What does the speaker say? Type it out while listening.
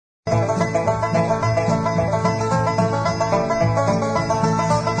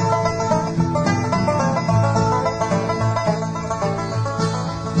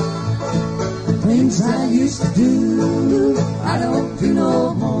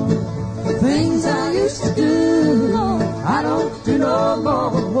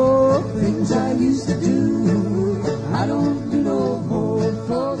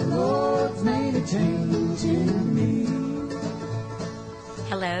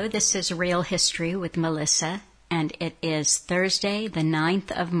Hello, this is Real History with Melissa, and it is Thursday, the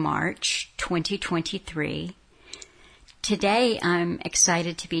 9th of March, 2023. Today, I'm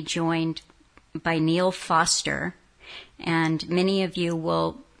excited to be joined by Neil Foster, and many of you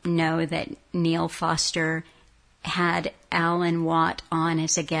will know that Neil Foster had Alan Watt on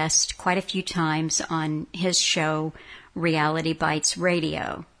as a guest quite a few times on his show, Reality Bites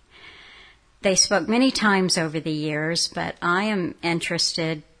Radio. They spoke many times over the years, but I am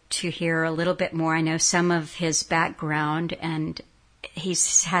interested to hear a little bit more. I know some of his background, and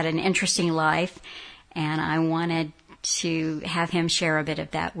he's had an interesting life, and I wanted to have him share a bit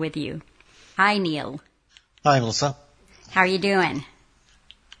of that with you. Hi, Neil. Hi, Melissa. How are you doing?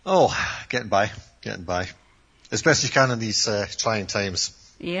 Oh, getting by. As best you can in these trying times.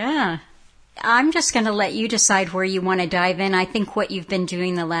 Yeah. I'm just going to let you decide where you want to dive in. I think what you've been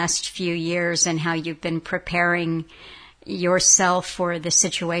doing the last few years and how you've been preparing yourself for the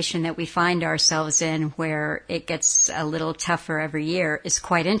situation that we find ourselves in, where it gets a little tougher every year, is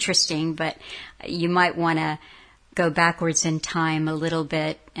quite interesting. But you might want to go backwards in time a little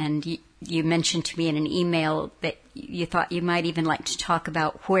bit. And you mentioned to me in an email that you thought you might even like to talk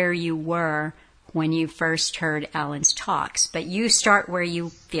about where you were when you first heard Alan's talks. But you start where you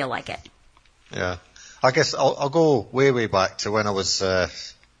feel like it. Yeah, I guess I'll go way back to when I was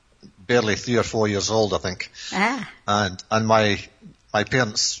barely 3 or 4 years old, I think. And my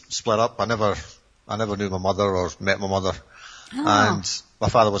parents split up. I never knew my mother or met my mother, and my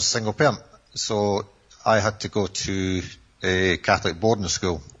father was a single parent, so I had to go to a Catholic boarding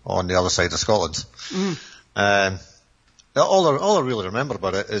school on the other side of Scotland. All I really remember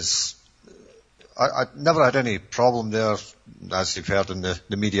about it is I never had any problem there, as you've heard in the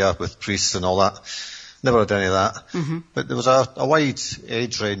media with priests and all that. Never had any of that. Mm-hmm. But there was a wide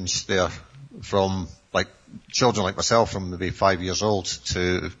age range there from like children like myself from maybe 5 years old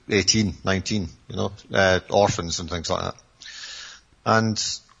to 18, 19, orphans and things like that.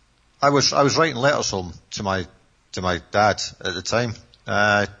 And I was writing letters home to my dad at the time,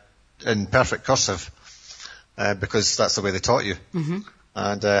 in perfect cursive, because that's the way they taught you. Mm-hmm.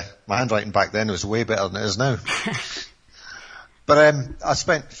 And my handwriting back then was way better than it is now. But I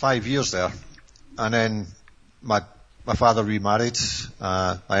spent 5 years there, and then my father remarried.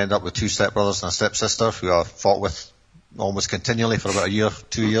 I ended up with 2 stepbrothers and a stepsister who I fought with almost continually for about a year,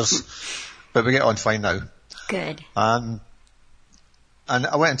 2 years. But we get on fine now. Good. And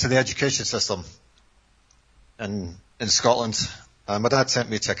I went into the education system in Scotland. My dad sent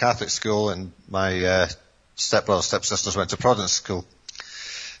me to a Catholic school, and my stepbrothers, stepsisters went to Protestant school.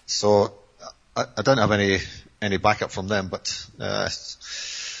 So I don't have any backup from them, but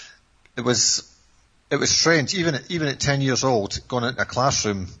it was strange. Even at 10 years old, going into a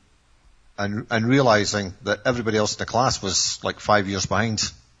classroom and realizing that everybody else in the class was like 5 years behind.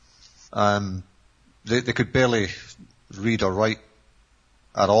 They could barely read or write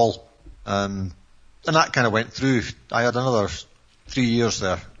at all, and that kind of went through. I had another 3 years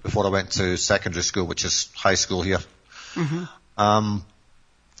there before I went to secondary school, which is high school here. Mm-hmm.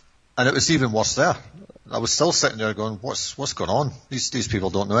 And it was even worse there. I was still sitting there going, what's going on? These people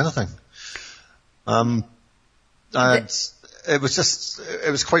don't know anything. And it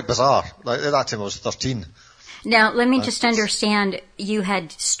was quite bizarre. Like, at that time I was 13. Now, let me just understand, you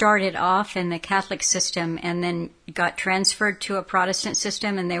had started off in the Catholic system and then got transferred to a Protestant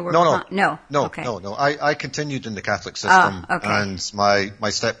system, and they were... No. Okay. No. I continued in the Catholic system, okay. And my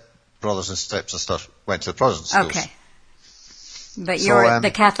step-brothers and stepsisters went to the Protestant schools. Okay. But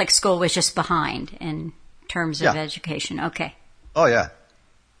the Catholic school was just behind in terms of education. Okay. Oh, yeah.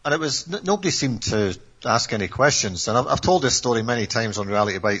 And it was, nobody seemed to ask any questions. And I've told this story many times on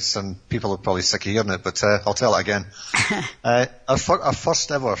Reality Bites, and people are probably sick of hearing it, but I'll tell it again. Our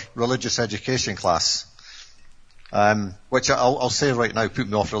first ever religious education class, which I'll say right now, put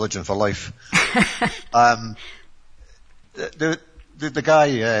me off religion for life. The guy,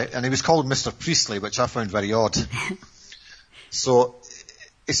 and he was called Mr. Priestley, which I found very odd. So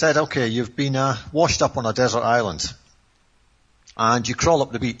he said, okay, you've been washed up on a desert island, and you crawl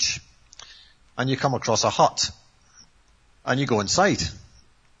up the beach, and you come across a hut, and you go inside,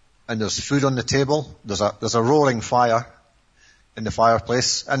 and there's food on the table, there's a roaring fire in the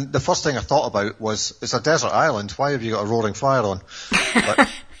fireplace, and the first thing I thought about was, it's a desert island, why have you got a roaring fire on? But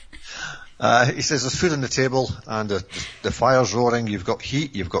he says there's food on the table, and the fire's roaring, you've got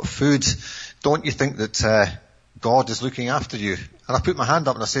heat, you've got food, don't you think that God is looking after you? And I put my hand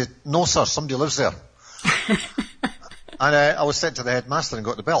up and I said, no sir, somebody lives there. And I was sent to the headmaster and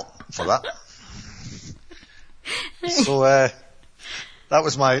got the belt for that. So That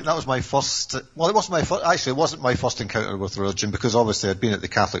was my first, well, it wasn't my first, actually it wasn't my first encounter with religion, because obviously I'd been at the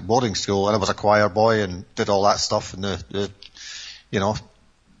Catholic boarding school and I was a choir boy and did all that stuff and all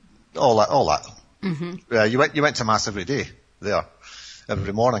that. Mm-hmm. You went to mass every day there,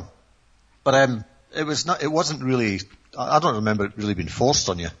 every morning. But, it wasn't really, I don't remember it really being forced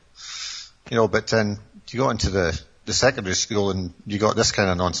on you. But then you got into the secondary school and you got this kind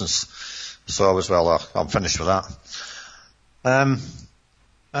of nonsense. So I was, I'm finished with that.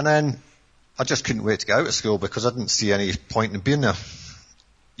 And then I just couldn't wait to get out of school because I didn't see any point in being there.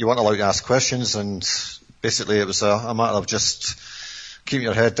 You weren't allowed to ask questions, and basically it was a matter of just keeping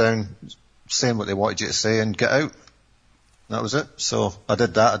your head down, saying what they wanted you to say and get out. That was it. So I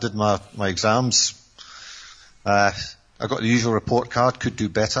did that. I did my exams. I got the usual report card, could do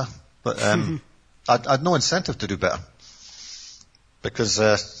better, but I'd no incentive to do better because,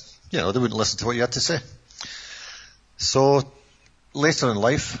 they wouldn't listen to what you had to say. So later in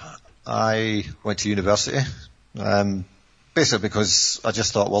life, I went to university, basically because I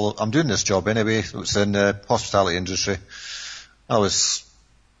just thought, well, I'm doing this job anyway. It was in the hospitality industry. I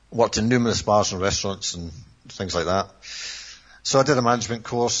worked in numerous bars and restaurants and things like that. So I did a management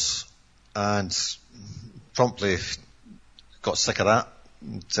course and promptly got sick of that.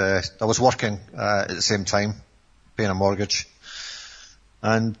 And, I was working at the same time, paying a mortgage.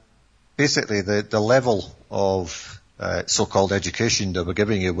 And basically the level of so-called education they were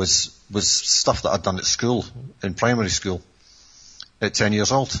giving you was stuff that I'd done at school, in primary school, at 10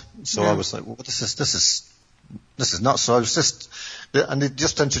 years old. So I was like, well, this is nuts. So I was and they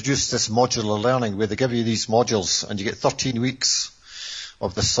just introduced this modular learning where they give you these modules and you get 13 weeks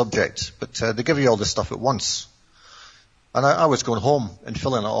of the subject, but they give you all this stuff at once. And I was going home and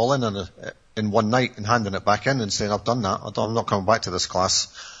filling it all in one night and handing it back in and saying, I've done that. I'm not coming back to this class.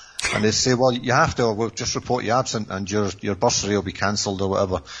 And they say, well, you have to, we'll just report you absent and your bursary will be cancelled or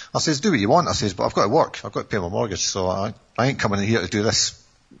whatever. I says, do what you want. I says, but I've got to work. I've got to pay my mortgage, so I ain't coming in here to do this.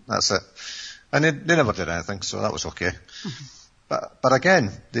 That's it. And they never did anything, so that was okay. Mm-hmm. But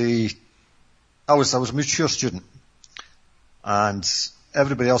again, I was a mature student, and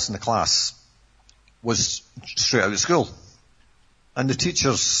everybody else in the class was straight out of school. And the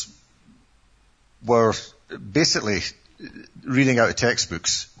teachers were basically reading out of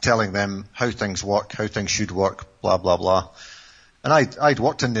textbooks, telling them how things work, how things should work, blah, blah, blah. And I'd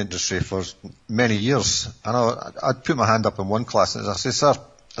worked in the industry for many years, and I'd put my hand up in one class and I said, sir,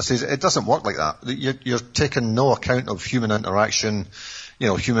 it doesn't work like that. You're taking no account of human interaction,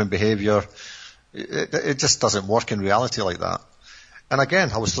 human behaviour. It just doesn't work in reality like that. And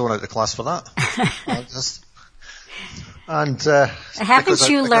again, I was thrown out of the class for that.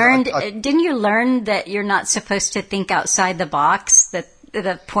 Didn't you learn that you're not supposed to think outside the box, that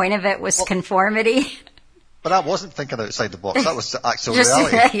the point of it was conformity? But I wasn't thinking outside the box. That was the actual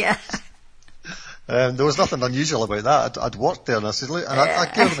reality. Yeah. There was nothing unusual about that. I'd worked there and I said, look, and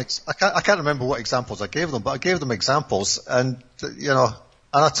I gave them, I can't remember what examples I gave them, but I gave them examples and, and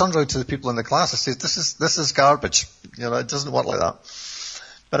I turned around to the people in the class. I said, this is garbage. It doesn't work like that.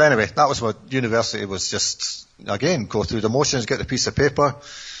 But anyway, that was what university was. Just, again, go through the motions, get a piece of paper,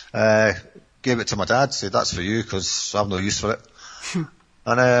 gave it to my dad, said, that's for you because I have no use for it.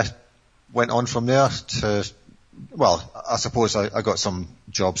 And went on from there to, well, I suppose I got some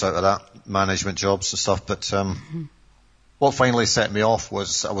jobs out of that, management jobs and stuff, but what finally set me off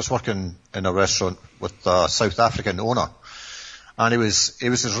was I was working in a restaurant with a South African owner, and he was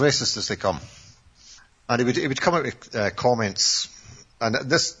as racist as they come. And he would come out with comments, and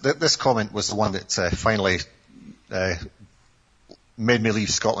this comment was the one that finally made me leave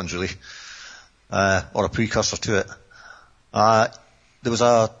Scotland, really, or a precursor to it. There was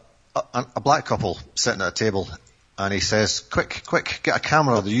a black couple sitting at a table, and he says, quick, get a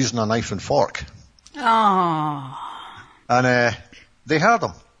camera, they're using a knife and fork. Oh. And they heard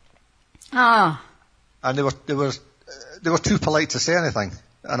him. Oh. And they were too polite to say anything.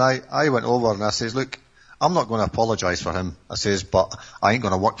 And I went over and I says, look, I'm not going to apologise for him. I says, but I ain't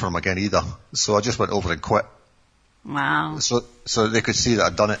going to work for him again either. So I just went over and quit. Wow. So they could see that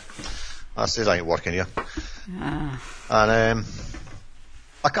I'd done it. I said, I ain't working here. And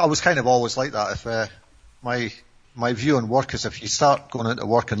I was kind of always like that. If my view on work is if you start going into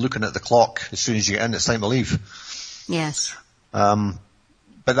work and looking at the clock as soon as you get in, it's time to leave. Yes. But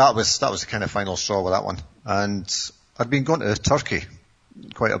that was the kind of final straw with that one. And I'd been going to Turkey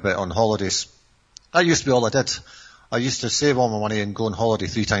quite a bit on holidays. That used to be all I did. I used to save all my money and go on holiday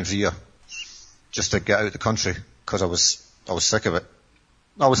 3 times a year just to get out of the country because I was sick of it.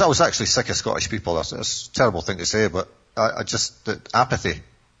 I was actually sick of Scottish people. That's a terrible thing to say, but I just, the apathy.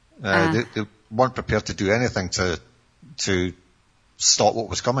 They weren't prepared to do anything to stop what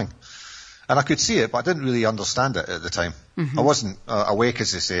was coming. And I could see it, but I didn't really understand it at the time. Mm-hmm. I wasn't awake,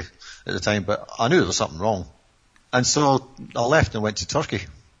 as they say, at the time, but I knew there was something wrong. And so I left and went to Turkey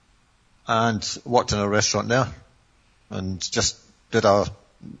and worked in a restaurant there and just did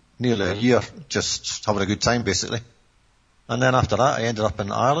nearly a year just having a good time, basically. And then after that, I ended up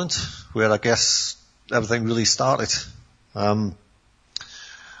in Ireland, where I guess everything really started.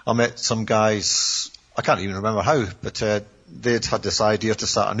 I met some guys, I can't even remember how, but they'd had this idea to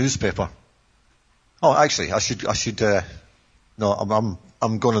start a newspaper. Oh, actually, I should. No,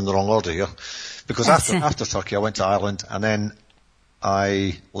 I'm going in the wrong order here, because after Turkey, I went to Ireland, and then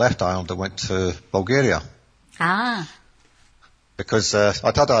I left Ireland and went to Bulgaria. Ah. Because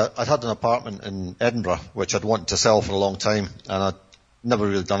I'd had an apartment in Edinburgh which I'd wanted to sell for a long time, and I'd never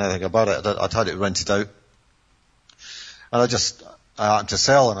really done anything about it. I'd had it rented out, and I happened to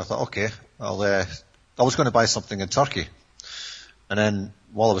sell, and I thought, okay, I was going to buy something in Turkey, and then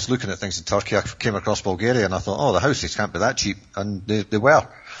while I was looking at things in Turkey, I came across Bulgaria, and I thought, oh, the houses can't be that cheap, and they were.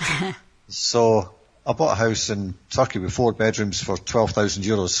 So I bought a house in Turkey with 4 bedrooms for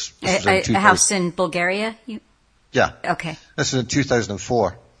 €12,000. A house in Bulgaria? Yeah. Okay. This was in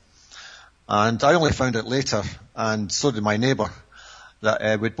 2004. And I only found out later, and so did my neighbour,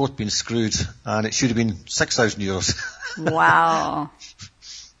 that we'd both been screwed, and it should have been €6,000. Wow.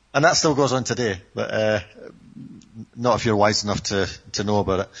 And that still goes on today, but not if you're wise enough to know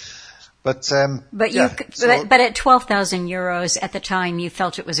about it. But at €12,000 at the time, you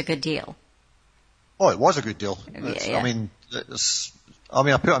felt it was a good deal. Oh, it was a good deal. Yeah.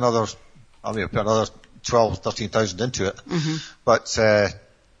 I put another 13,000 into it. Mm-hmm. But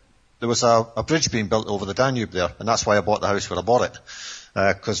there was a bridge being built over the Danube there, and that's why I bought the house where I bought it,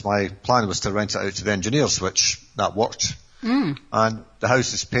 because my plan was to rent it out to the engineers, which that worked. Mm. And the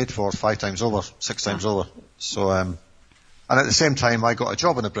house is paid for 5 times over, 6 times over. So, and at the same time, I got a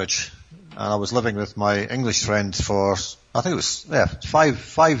job on the bridge, and I was living with my English friend for, I think it was,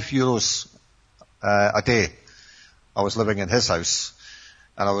 €5 a day. I was living in his house,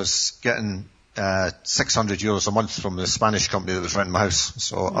 and I was getting €600 a month from the Spanish company that was renting my house.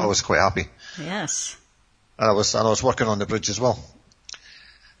 So I was quite happy. Yes. And I was working on the bridge as well.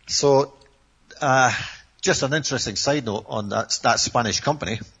 So, just an interesting side note on that Spanish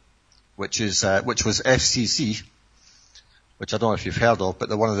company, which was FCC, which I don't know if you've heard of, but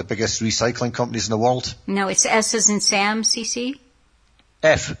they're one of the biggest recycling companies in the world. No, it's S as in Sam, CC?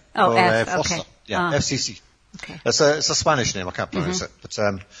 F. Oh, F, okay. Yeah, FCC. Okay. It's a Spanish name, I can't pronounce it, but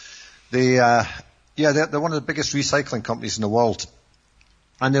they're one of the biggest recycling companies in the world,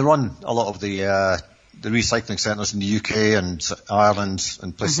 and they run a lot of the recycling centres in the UK and Ireland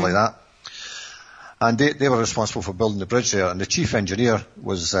and places like that. And they were responsible for building the bridge there, and the chief engineer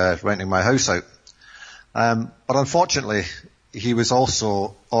was renting my house out. But unfortunately, he was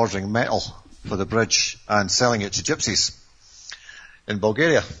also ordering metal for the bridge and selling it to gypsies in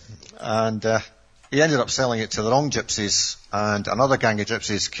Bulgaria. And he ended up selling it to the wrong gypsies, and another gang of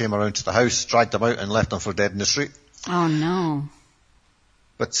gypsies came around to the house, dragged them out and left them for dead in the street. Oh, no.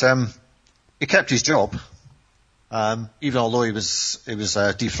 But he kept his job, even although he was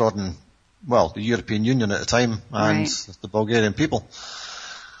defrauding, the European Union at the time and the Bulgarian people.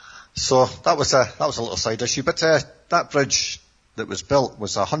 So that was a little side issue. But that bridge that was built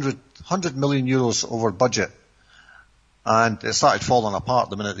was €100 million over budget, and it started falling apart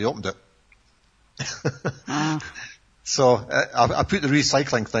the minute they opened it. So I put the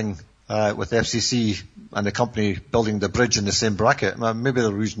recycling thing with FCC and the company building the bridge in the same bracket. Maybe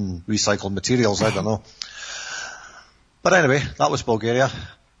they're using recycled materials, I don't know. But anyway, that was Bulgaria.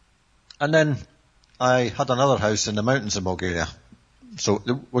 And then I had another house in the mountains in Bulgaria. So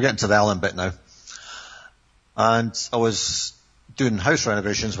we're getting to the Allen bit now. And I was doing house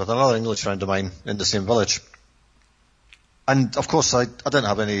renovations with another English friend of mine in the same village. And of course I didn't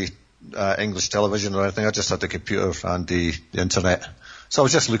have any English television or anything. I just had the computer and the internet. So I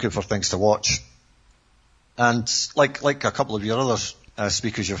was just looking for things to watch. And like a couple of your other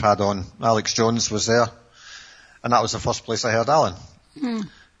speakers you've had on, Alex Jones was there. And that was the first place I heard Alan. Mm.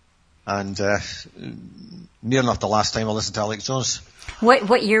 And near enough the last time I listened to Alex Jones.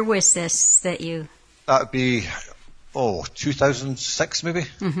 What year was this that you... That would be, 2006 maybe?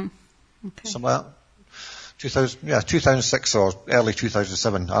 Mm-hmm. Okay. Something like that. 2006 or early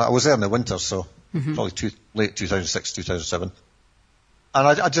 2007. I was there in the winter, so probably late 2006, 2007. And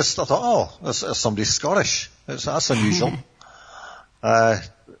I thought, there's somebody Scottish. That's unusual. And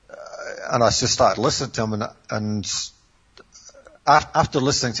I just started listening to him, and after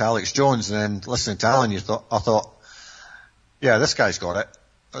listening to Alex Jones and then listening to Alan, I thought, yeah, this guy's got it.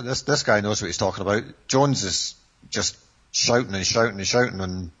 This guy knows what he's talking about. Jones is just shouting and shouting and shouting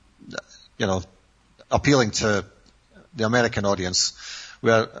and, appealing to the American audience,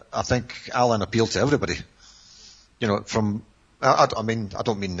 where I think Alan appealed to everybody. I don't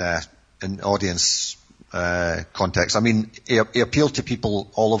mean in audience context. I mean, he appealed to people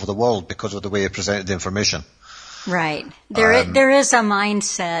all over the world because of the way he presented the information. Right. There is a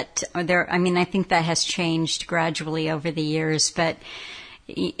mindset. I think that has changed gradually over the years, but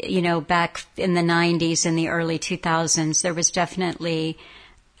back in the 90s and the early 2000s, there was definitely,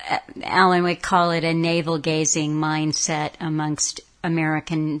 Alan would call it a navel-gazing mindset amongst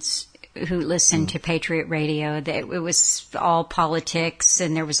Americans who listened to Patriot Radio. It was all politics,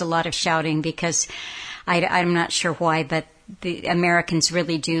 and there was a lot of shouting because I'm not sure why, but the Americans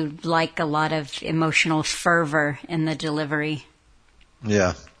really do like a lot of emotional fervor in the delivery.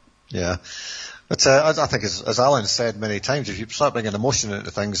 Yeah. But I think, as Alan said many times, if you start bringing emotion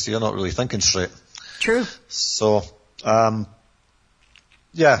into things, you're not really thinking straight. True. So,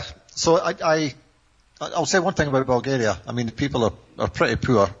 So I'll say one thing about Bulgaria. I mean, the people are pretty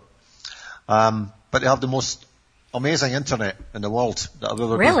poor, but they have the most amazing internet in the world that I've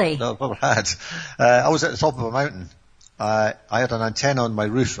ever had. I was at the top of a mountain. I had an antenna on my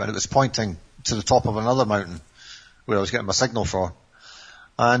roof, and it was pointing to the top of another mountain where I was getting my signal for.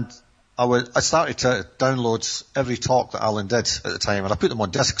 And I started to download every talk that Alan did at the time, and I put them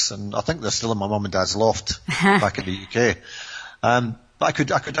on discs, and I think they're still in my mum and dad's loft back in the UK. But I could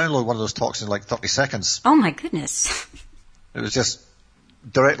download one of those talks in like 30 seconds. Oh my goodness. It was just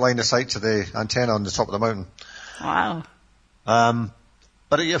direct line of sight to the antenna on the top of the mountain. Wow.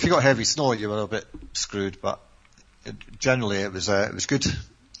 But if you got heavy snow, you were a bit screwed, but generally it was good.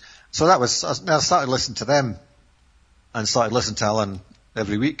 So I started listening to them and started listening to Alan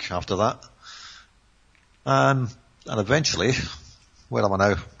every week after that. And eventually, where am I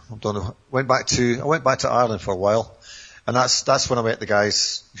now? I don't know. I went back to Ireland for a while, and that's when I met the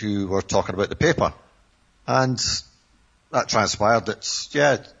guys who were talking about the paper. And that transpired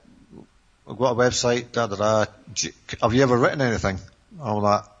that, I've got a website, have you ever written anything? I'm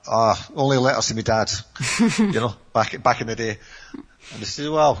like, only letters to my dad, back in the day. And they said,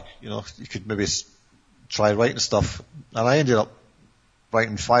 well, you could maybe try writing stuff. And I ended up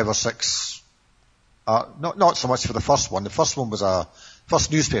writing 5 or 6, not so much for the first one. The first one was a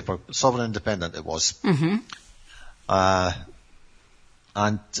first newspaper, Sovereign Independent it was. Mm-hmm.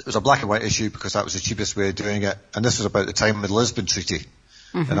 And it was a black and white issue because that was the cheapest way of doing it. And this was about the time of the Lisbon Treaty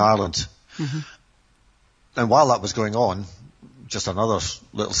in Ireland. Mm-hmm. And while that was going on, just another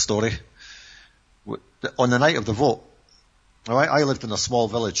little story, on the night of the vote, I lived in a small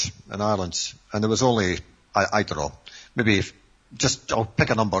village in Ireland, and there was only, I don't know, maybe I'll pick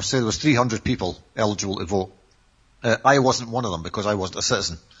a number, say there was 300 people eligible to vote. I wasn't one of them because I wasn't a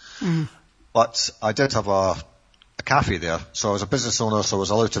citizen. Mm. But I did have a cafe there, so I was a business owner, so I was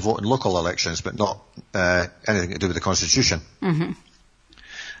allowed to vote in local elections, but not anything to do with the Constitution. Mm-hmm.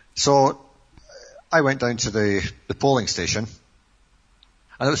 So I went down to the polling station,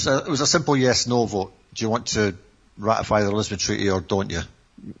 and it was a simple yes/no vote. Do you want to ratify the Lisbon Treaty or don't you?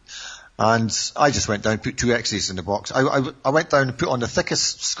 And I just went down, put 2 X's in the box. I went down and put on the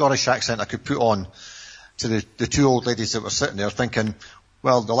thickest Scottish accent I could put on to the 2 old ladies that were sitting there, thinking,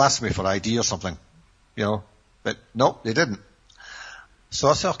 well, they'll ask me for ID or something, But no, they didn't. So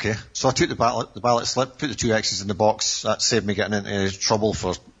I said, okay. So I took the ballot slip, put the 2 X's in the box. That saved me getting into trouble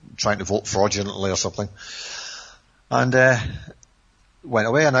for trying to vote fraudulently or something. And went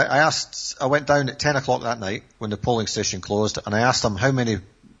away, and I went down at 10 o'clock that night when the polling station closed, and I asked them how many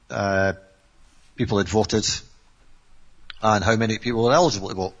people had voted and how many people were eligible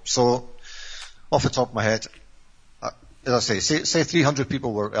to vote. So, off the top of my head, as I say 300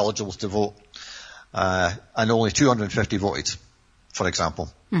 people were eligible to vote, and only 250 voted, for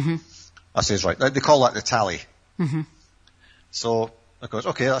example. Mm-hmm. I says, right, they call that the tally. Mm-hmm. So, I goes,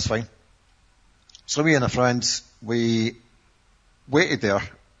 okay, that's fine. So me and a friend, we waited there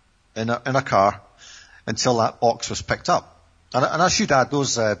in a car until that box was picked up. And I should add,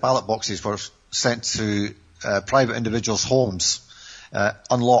 those ballot boxes were sent to private individuals' homes,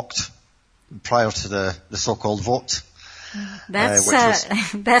 unlocked prior to the so-called vote.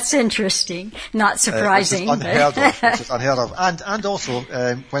 That's interesting. Not surprising. Which is unheard of. And also,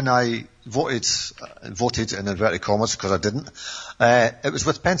 when I voted in inverted commas, because I didn't, it was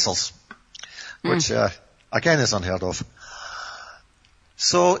with pencils, which again is unheard of.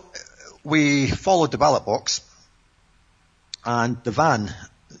 So we followed the ballot box, and the van,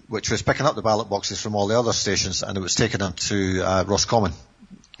 which was picking up the ballot boxes from all the other stations, and it was taking them to Roscommon,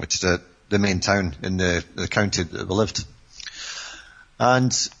 which is the main town in the county that we lived.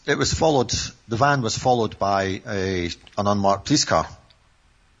 And it was followed, the van was followed by an unmarked police car.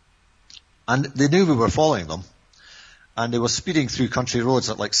 And they knew we were following them. And they were speeding through country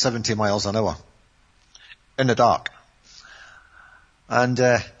roads at like 70 miles an hour. In the dark. And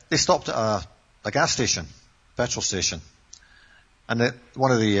they stopped at a gas station, petrol station. And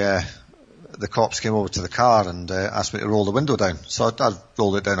one of the cops came over to the car and asked me to roll the window down. So I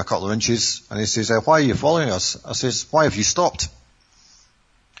rolled it down a couple of inches. And he says, why are you following us? I says, why have you stopped?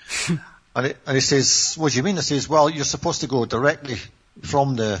 and he says, what do you mean? I says, well, you're supposed to go directly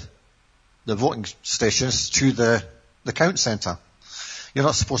from the voting stations to the count centre. You're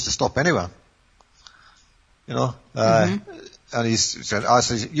not supposed to stop anywhere. You know? And he said,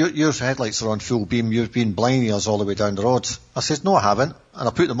 your headlights are on full beam. You've been blinding us all the way down the road. I says, no, I haven't. And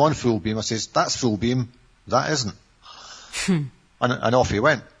I put them on full beam. I says, that's full beam. That isn't. And off he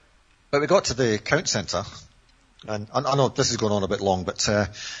went. But we got to the count centre. And I know this is going on a bit long, but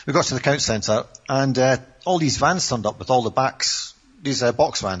we got to the count centre, and all these vans turned up with all the backs, these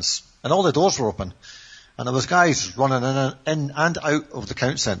box vans, and all the doors were open. And there was guys running in and out of the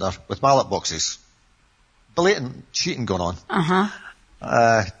count centre with ballot boxes. Blatant cheating going on.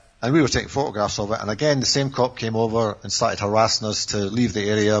 And we were taking photographs of it, and again the same cop came over and started harassing us to leave the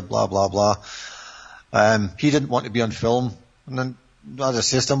area, blah, blah, blah. He didn't want to be on film, and then I just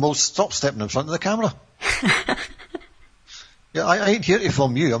said to him, well, stop stepping in front of the camera. Yeah, I ain't here to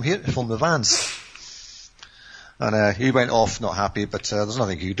film you, I'm here to film the vans. And he went off not happy, but there's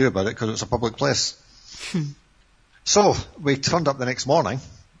nothing you can do about it because it's a public place. So we turned up the next morning.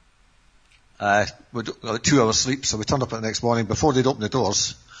 We'd got 2 hours sleep, so we turned up the next morning before they'd open the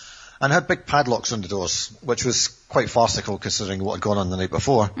doors, and had big padlocks on the doors, which was quite farcical considering what had gone on the night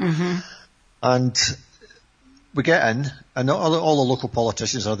before. And we get in, and all the local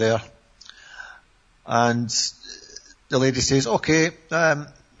politicians are there, and the lady says, okay,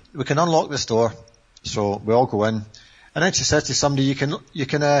 we can unlock this door. So we all go in, and then she says to somebody, you can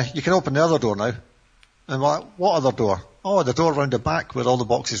open the other door now. And we're like, what other door? Oh, the door round the back where all the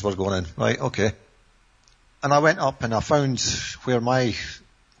boxes were going in. Right, okay. And I went up and I found where my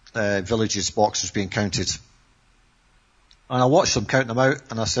village's box was being counted. And I watched them count them out,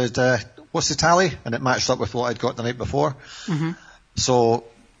 and I said, what's the tally? And it matched up with what I'd got the night before. So,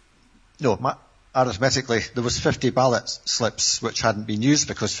 arithmetically, there was 50 ballot slips which hadn't been used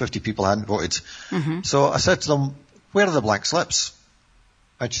because 50 people hadn't voted. So I said to them, where are the blank slips?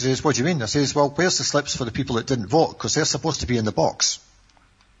 And she says, what do you mean? I says, well, where's the slips for the people that didn't vote? Because they're supposed to be in the box.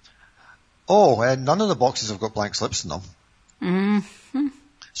 Oh, none of the boxes have got blank slips in them.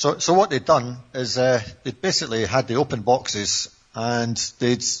 So what they'd done is they'd basically had the open boxes and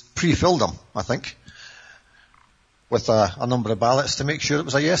they'd pre-filled them, I think, with a number of ballots to make sure it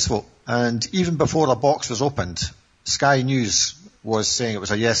was a yes vote. And even before a box was opened, Sky News was saying it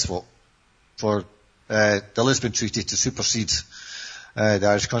was a yes vote for the Lisbon Treaty to supersede the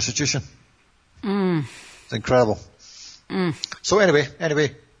Irish Constitution. It's incredible. So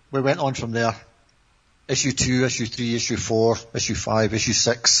anyway, we went on from there. Issue 2, Issue 3, Issue 4, Issue 5, Issue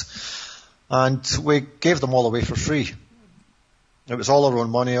 6. And we gave them all away for free. It was all our own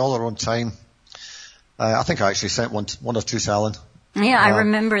money, all our own time. I think I actually sent one or two to Alan. Yeah, I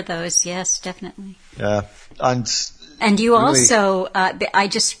remember those. Yes, definitely. Yeah. And you really also, I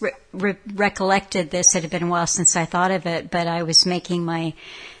just recollected this. It had been a while since I thought of it, but I was making my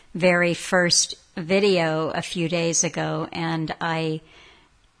very first video a few days ago, and I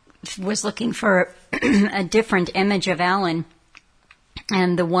was looking for a different image of Alan.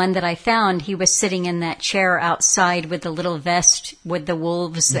 And the one that I found, he was sitting in that chair outside with the little vest with the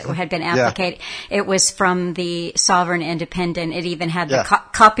wolves that had been appliqued. Yeah. It was from the Sovereign Independent. It even had the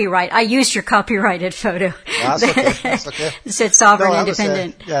copyright. I used your copyrighted photo. That's okay. That's okay. It said Sovereign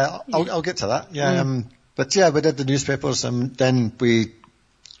Independent. I'll get to that. Yeah. But yeah, we did the newspapers, and then we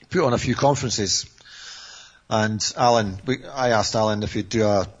put on a few conferences. And I asked Alan if he'd do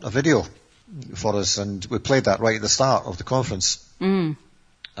a video for us, and we played that right at the start of the conference. And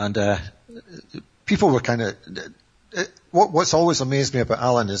people were kind of... What's always amazed me about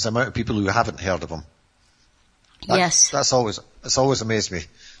Alan is the amount of people who haven't heard of him. It's always amazed me.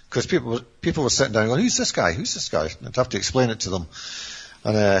 Because people were sitting down going, who's this guy? Who's this guy? And I'd have to explain it to them.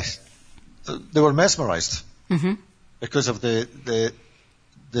 And they were mesmerised. Because of the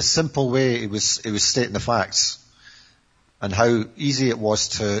simple way it was stating the facts. And how easy it was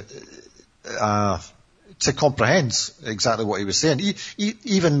to comprehend exactly what he was saying,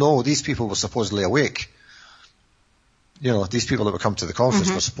 even though these people were supposedly awake. You know, these people that would come to the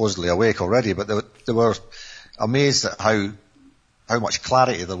conference were supposedly awake already, but they were amazed at how much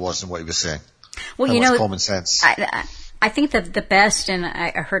clarity there was in what he was saying. Well, how much common sense. I think that the best, and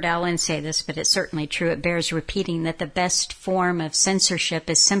I heard Alan say this, but it's certainly true, it bears repeating, that the best form of censorship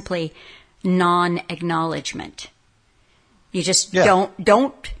is simply non-acknowledgement. You just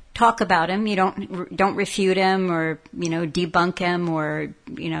don't talk about him. You don't refute him or, debunk him or,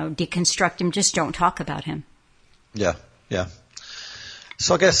 deconstruct him. Just don't talk about him. Yeah.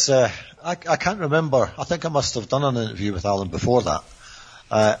 So I guess, I can't remember. I think I must have done an interview with Alan before that.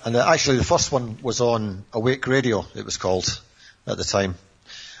 And actually the first one was on Awake Radio, it was called at the time.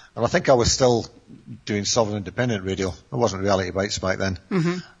 And I think I was still doing Sovereign Independent Radio. It wasn't Reality Bites back then.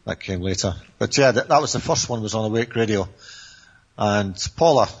 Mm-hmm. That came later. But yeah, that was the first one, was on Awake Radio. And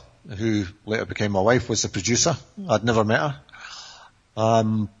Paula, who later became my wife, was the producer. I'd never met her.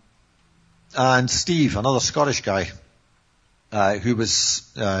 And Steve, another Scottish guy, who was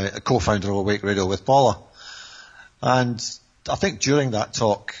a co-founder of Awake Radio with Paula. And I think during that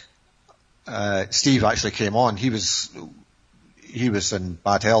talk, Steve actually came on. He was in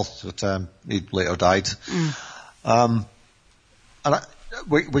bad health, but he later died. And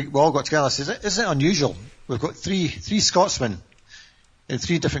we all got together and said, "Isn't it unusual? We've got three Scotsmen in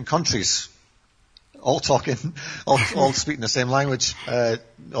 3 different countries, all talking, all speaking the same language,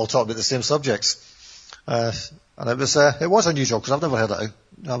 all talking about the same subjects." And it was unusual, because I've never heard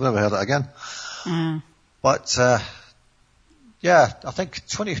it again. But yeah, I think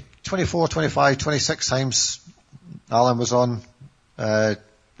 24, 25, 26 times Alan was on,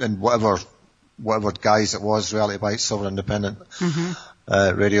 in whatever guise it was, Reality Bites, Sovereign Independent,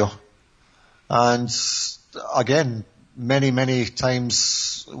 radio. And again, many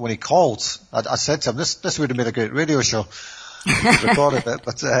times when he called, I said to him, this would have made a great radio show. Recorded it,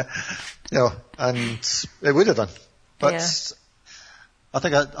 but, and it would have done. But I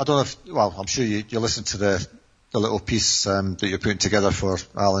think, I don't know if, well, I'm sure you listened to the little piece, that you're putting together for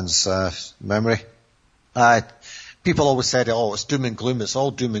Alan's, memory. People always said, it's doom and gloom, it's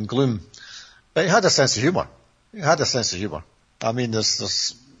all doom and gloom. But he had a sense of humour. I mean,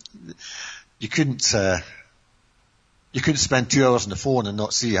 you couldn't spend 2 hours on the phone and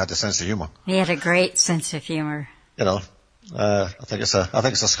not see he had a sense of humour. He had a great sense of humour. I think it's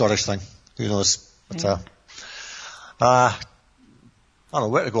a Scottish thing. Who knows? But, I don't know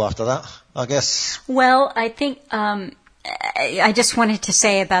where to go after that, I guess. Well, I think, I just wanted to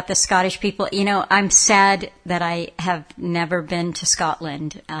say about the Scottish people, I'm sad that I have never been to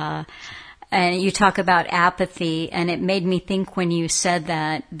Scotland. And you talk about apathy, and it made me think when you said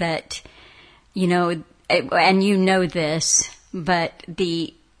that, and this, but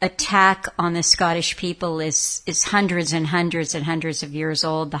the attack on the Scottish people is hundreds and hundreds and hundreds of years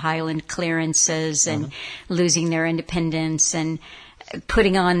old. The Highland clearances and losing their independence and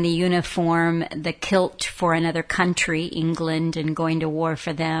putting on the uniform, the kilt for another country, England, and going to war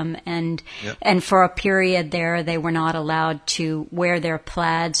for them. And for a period there, they were not allowed to wear their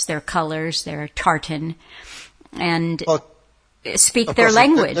plaids, their colours, their tartan, and speak their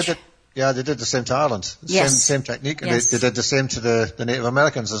language. They did the same to Ireland. Same technique. And they did the same to the Native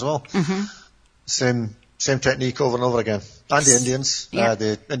Americans as well. Same technique over and over again. And the Indians,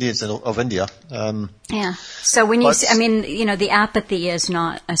 the Indians of India. So when you the apathy is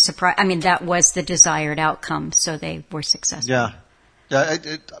not a surprise. I mean, that was the desired outcome, so they were successful. Yeah.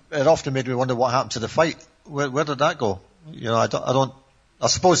 It often made me wonder what happened to the fight. Where did that go? I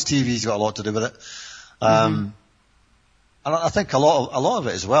suppose TV's got a lot to do with it. And I think a lot of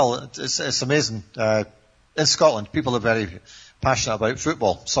it as well. It's amazing. In Scotland, people are very passionate about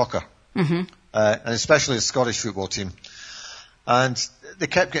football, soccer, and especially the Scottish football team. And they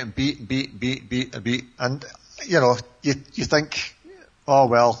kept getting beat, and you think, oh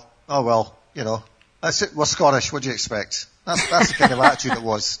well, that's it. We're Scottish. What do you expect? That's the kind of attitude it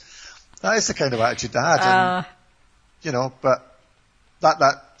was. That is the kind of attitude they had, but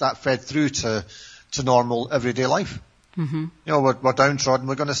that fed through to normal everyday life. We're downtrodden.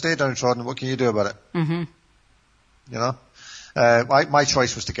 We're going to stay downtrodden. What can you do about it? My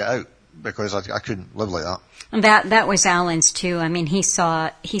choice was to get out because I couldn't live like that. And that was Alan's too. I mean, he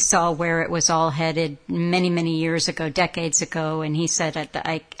saw where it was all headed many years ago, decades ago, and he said,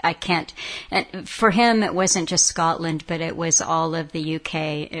 I can't. And for him, it wasn't just Scotland, but it was all of the UK.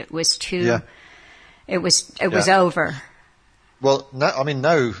 It was too. Yeah. It was over. Well, now,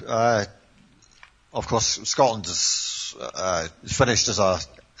 of course, Scotland is finished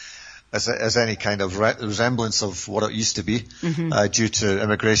as any kind of resemblance of what it used to be, due to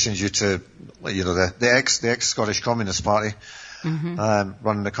immigration, due to the ex-Scottish Communist Party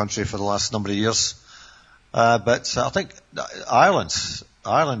running the country for the last number of years. But I think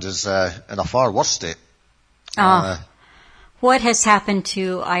Ireland is in a far worse state. What has happened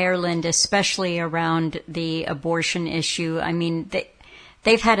to Ireland, especially around the abortion issue? I mean,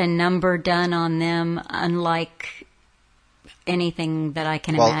 they've had a number done on them, unlike anything that I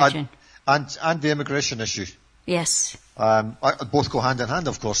can imagine. And the immigration issue. Yes. Both go hand in hand,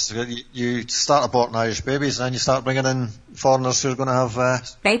 of course. You start aborting Irish babies, and then you start bringing in foreigners who are going to have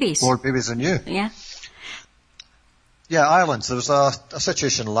babies, more babies than you. Yeah. Yeah, Ireland. There was a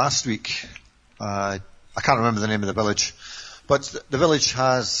situation last week. I can't remember the name of the village, but the village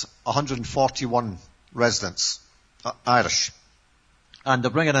has 141 residents, Irish, and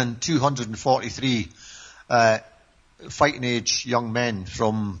they're bringing in 243 fighting-age young men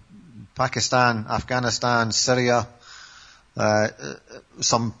from Pakistan, Afghanistan, Syria,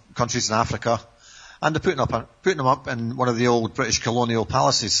 some countries in Africa, and they're putting them up in one of the old British colonial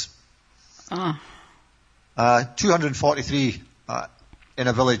palaces. 243 in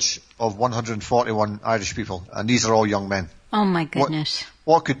a village of 141 Irish people, and these are all young men. Oh my goodness!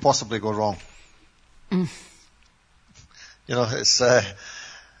 What could possibly go wrong? You know, it's. I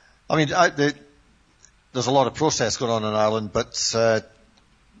mean, there's a lot of process going on in Ireland, but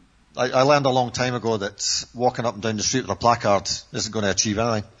I learned a long time ago that walking up and down the street with a placard isn't going to achieve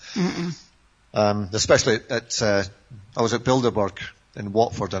anything. Especially I was at Bilderberg in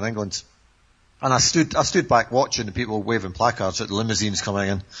Watford in England, and I stood back watching the people waving placards at the limousines coming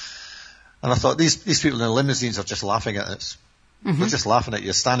in, and I thought these people in the limousines are just laughing at us. They're just laughing at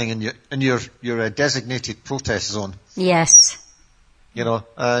you, standing in your designated protest zone. Yes. You know,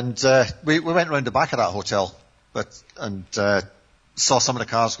 and we went round the back of that hotel, and saw some of the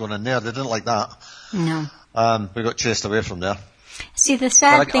cars going in there. They didn't like that. No. We got chased away from there. See, the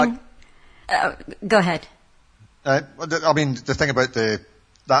sad thing. Go ahead. I mean, the thing about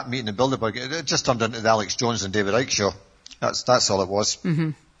that meeting in Bilderberg, it just turned into the Alex Jones and David Icke show. That's all it was.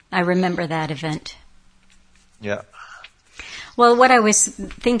 Mm-hmm. I remember that event. Yeah. Well, what I was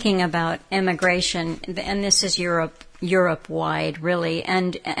thinking about immigration, and this is Europe-wide, really,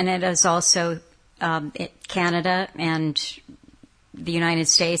 and it is also Canada and the United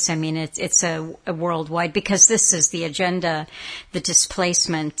States. I mean, it's a worldwide, because this is the agenda, the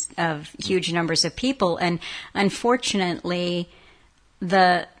displacement of huge numbers of people, and unfortunately,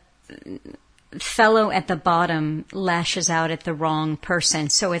 the fellow at the bottom lashes out at the wrong person.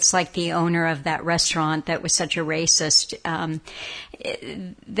 So it's like the owner of that restaurant that was such a racist.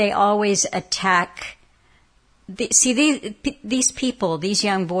 They always attack. These people, these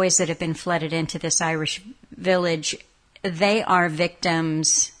young boys that have been flooded into this Irish village, they are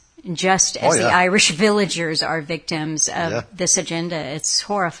victims just as the Irish villagers are victims of this agenda. It's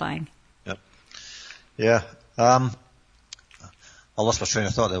horrifying. Yep. Yeah. I lost my train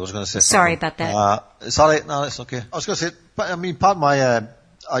of thought there. I was going to say something. Sorry about that. It's all right. No, it's okay. I was going to say, but I mean, part of my,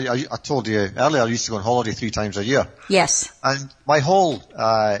 I told you earlier, I used to go on holiday 3 times a year. Yes. And my whole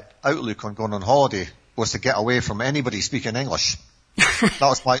outlook on going on holiday was to get away from anybody speaking English.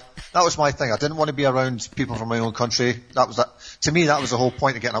 That was my thing. I didn't want to be around people from my own country. To me, that was the whole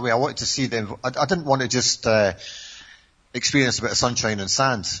point of getting away. I wanted to see them. I didn't want to just experience a bit of sunshine and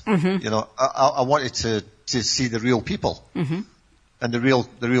sand. Mm-hmm. You know, I wanted to see the real people. Mm-hmm. And the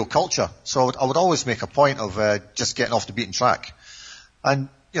real culture. So I would always make a point of just getting off the beaten track. And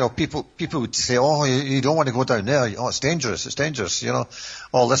you know, people would say, "Oh, you don't want to go down there. Oh, it's dangerous. You know,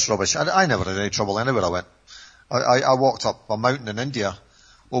 all this rubbish." And I never had any trouble anywhere I went. I walked up a mountain in India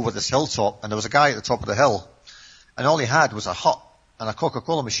over this hilltop, and there was a guy at the top of the hill, and all he had was a hut and a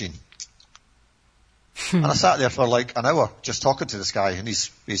Coca-Cola machine. And I sat there for like an hour just talking to this guy, and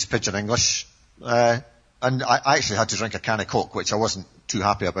he's pidgin English. And I actually had to drink a can of Coke, which I wasn't too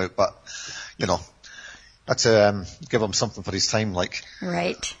happy about, but, you know, had to give him something for his time, like.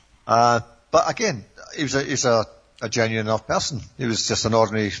 Right. But again, he was a genuine enough person. He was just an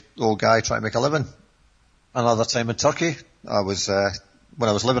ordinary old guy trying to make a living. Another time in Turkey, when I was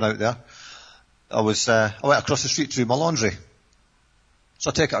living out there, I went across the street to do my laundry.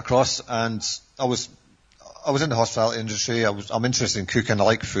 So I take it across, and I was in the hospitality industry. I'm interested in cooking. I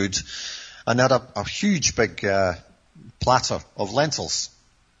like food. And they had a huge big platter of lentils,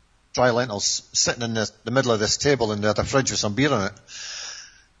 dry lentils, sitting in the middle of this table, and they had a fridge with some beer in it.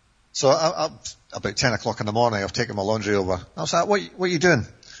 So about 10 o'clock in the morning, I've taken my laundry over. I was like, what are you doing? He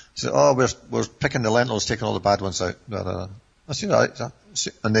said, "Oh, we're picking the lentils, taking all the bad ones out." I said, "All right."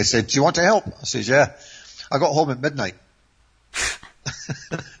 And they said, "Do you want to help?" I said, "Yeah." I got home at midnight.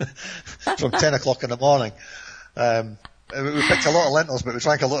 From 10 o'clock in the morning. We picked a lot of lentils, but we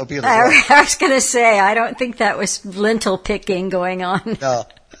drank a lot of beer as well. I was going to say, I don't think that was lentil picking going on. No.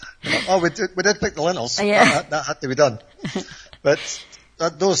 Oh, we did pick the lentils. Yeah. That had to be done. But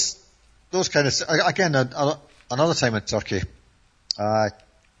those kind of, again, I another time in Turkey.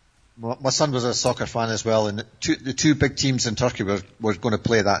 My son was a soccer fan as well, and the two big teams in Turkey were going to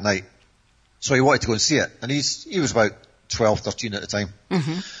play that night. So he wanted to go and see it, and he was about 12, 13 at the time.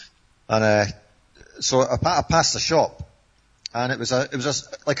 Mm-hmm. And so I passed the shop, and it was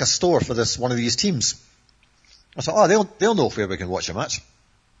like a store for one of these teams. I thought, they'll know where we can watch a match.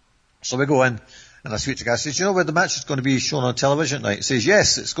 So we go in, and I speak to the guy. I says, "Do you know where the match is going to be shown on television tonight?" He says,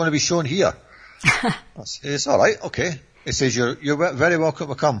 "Yes, it's going to be shown here." I says, "All right, okay." He says, "You're very welcome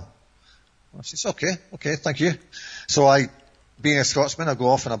to come." I says, "Okay, thank you." So being a Scotsman, I go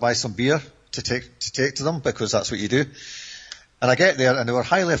off and I buy some beer to take to them, because that's what you do. And I get there, and they were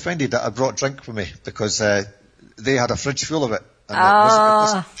highly offended that I brought drink for me, because they had a fridge full of it.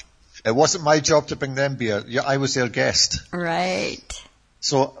 And it wasn't my job to bring them beer. I was their guest. Right.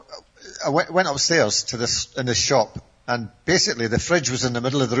 So I went upstairs in this shop, and basically the fridge was in the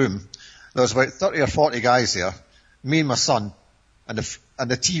middle of the room. There was about 30 or 40 guys there, me and my son, and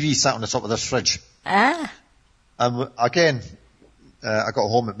the TV sat on the top of this fridge. And again, I got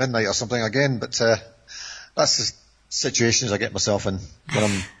home at midnight or something again, but that's the situations I get myself in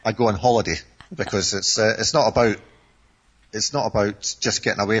when I go on holiday, because it's not about just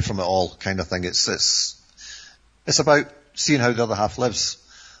getting away from it all kind of thing. It's about seeing how the other half lives,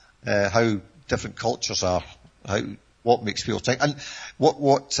 how different cultures are, what makes people think. And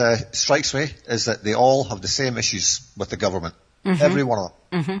what strikes me is that they all have the same issues with the government. Mm-hmm. Every one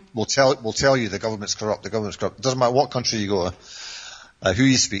of them will tell you the government's corrupt. It doesn't matter what country you go to, who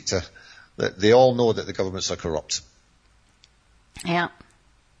you speak to, that they all know that the governments are corrupt. Yeah.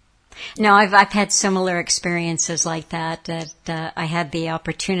 No, I've had similar experiences like that. I had the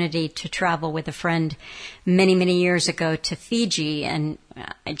opportunity to travel with a friend many, many years ago to Fiji, and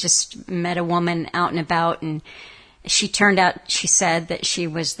I just met a woman out and about, and she said that she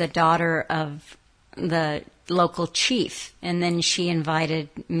was the daughter of the local chief, and then she invited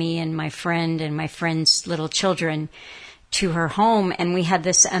me and my friend's little children to her home, and we had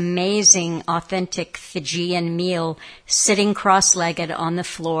this amazing, authentic Fijian meal sitting cross-legged on the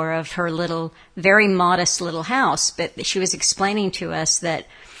floor of her very modest little house. But she was explaining to us that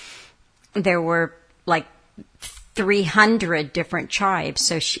there were like 300 different tribes.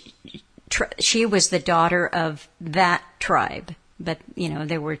 So she was the daughter of that tribe, but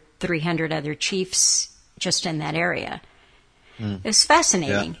there were 300 other chiefs just in that area. It was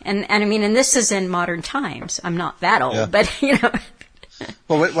fascinating. Yeah. And I mean, and this is in modern times. I'm not that old, but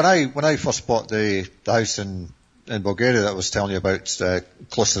Well, when I first bought the house in Bulgaria that I was telling you about,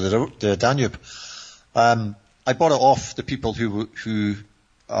 close to the Danube, I bought it off the people who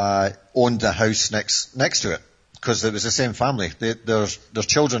owned the house next to it, because it was the same family. Their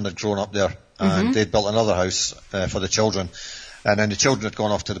children had grown up there, and they'd built another house for the children. And then the children had gone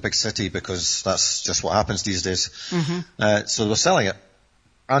off to the big city, because that's just what happens these days. Mm-hmm. So they were selling it.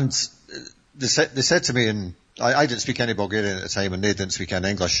 And they said to me, and I didn't speak any Bulgarian at the time, and they didn't speak any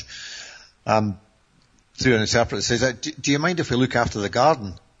English, through an interpreter, says, do you mind if we look after the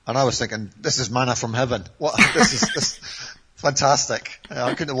garden? And I was thinking, this is manna from heaven. What? This is fantastic.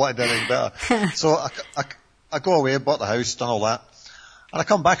 I couldn't have wanted anything better. So I go away, bought the house, done all that. And I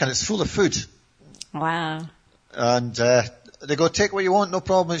come back, and it's full of food. Wow. And they go, take what you want, no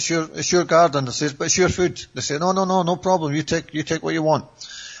problem. It's your garden. I says, but it's your food. They say, no problem. You take what you want.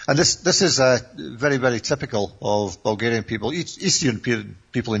 And this is very, very typical of Bulgarian people, East European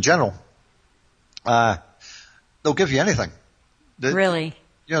people in general. They'll give you anything. Really?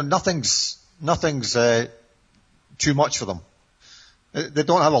 Nothing's too much for them. They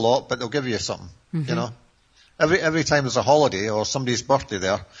don't have a lot, but they'll give you something. Mm-hmm. Every time there's a holiday or somebody's birthday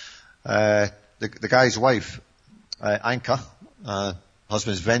there, the guy's wife, Anka,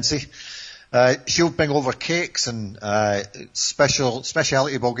 husband's Venci, she'll bring over cakes and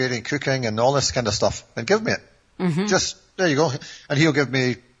specialty Bulgarian cooking and all this kind of stuff and give me it. Mm-hmm. Just, there you go. And he'll give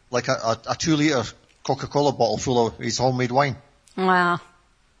me like a 2-litre Coca-Cola bottle full of his homemade wine. Wow.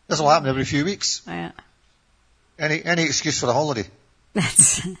 This will happen every few weeks. Yeah. Any excuse for the holiday.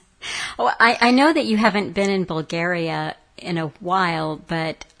 I know that you haven't been in Bulgaria in a while,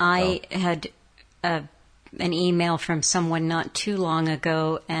 but I had an email from someone not too long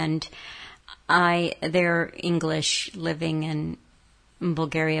ago, and they're English, living in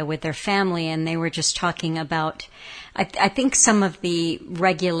Bulgaria with their family, and they were just talking about, I think some of the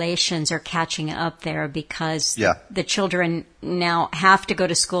regulations are catching up there, because the children now have to go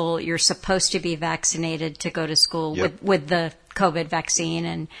to school. You're supposed to be vaccinated to go to school with the COVID vaccine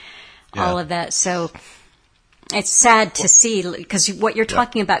and all of that. So it's sad to see, because what you're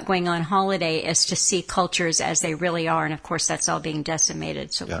talking about going on holiday is to see cultures as they really are, and of course that's all being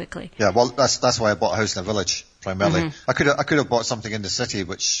decimated so quickly. Yeah, well, that's why I bought a house in a village, primarily. Mm-hmm. I could have bought something in the city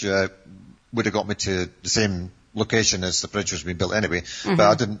which would have got me to the same location as the bridge was being built anyway. Mm-hmm.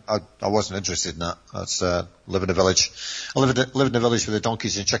 But I wasn't interested in that. That's live in a village. I lived in a village with the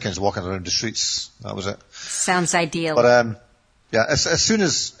donkeys and chickens walking around the streets. That was it. Sounds ideal. But yeah, as soon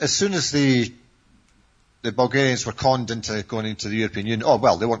as the Bulgarians were conned into going into the European Union. Oh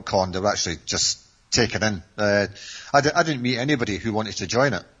well, they weren't conned; they were actually just taken in. I didn't meet anybody who wanted to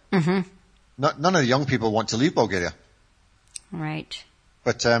join it. Mm-hmm. None of the young people want to leave Bulgaria. Right.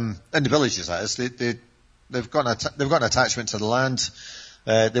 But in the villages, that is, they've got an attachment to the land.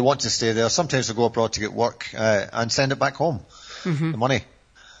 They want to stay there. Sometimes they go abroad to get work and send it back home. Mm-hmm. The money.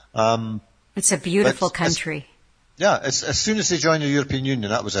 It's a beautiful country. As soon as they joined the European Union,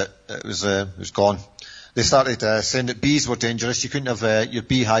 that was it. It was gone. They started saying that bees were dangerous. You couldn't have your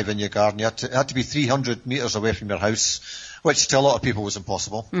beehive in your garden. It had to be 300 metres away from your house, which to a lot of people was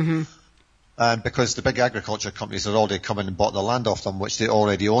impossible. Mm-hmm. And because the big agriculture companies had already come in and bought the land off them, which they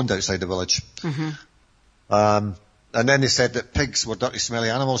already owned outside the village. Mm-hmm. And then they said that pigs were dirty, smelly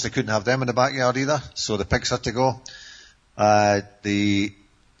animals. They couldn't have them in the backyard either, so the pigs had to go. I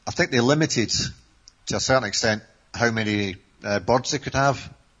think they limited, to a certain extent, how many birds they could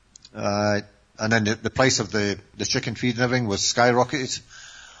have. And then the price of the chicken feed and everything was skyrocketed.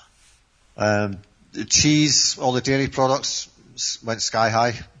 The cheese, all the dairy products went sky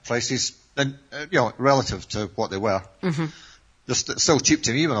high prices, and relative to what they were. Mm-hmm. They're still cheap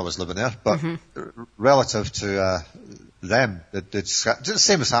to me when I was living there, but relative to them, it's the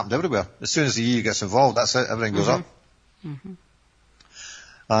same as happened everywhere. As soon as the EU gets involved, that's it. Everything goes up. Mm-hmm.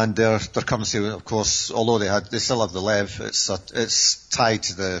 And their currency, of course, although they still have the lev, it's tied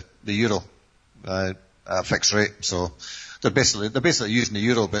to the euro. Fixed rate, so they're basically using the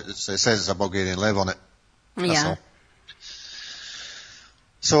euro, but it says it's a Bulgarian lev on it. That's all.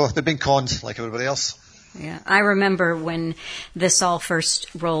 So they've been conned like everybody else. Yeah, I remember when this all first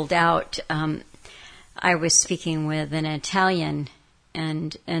rolled out. I was speaking with an Italian,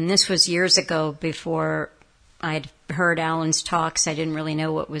 and this was years ago before I'd heard Alan's talks. I didn't really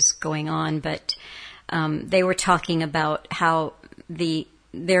know what was going on, but they were talking about how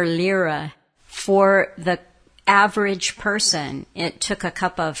their lira. For the average person, it took a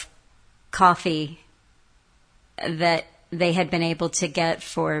cup of coffee that they had been able to get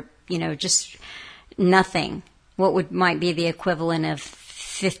for, just nothing. What might be the equivalent of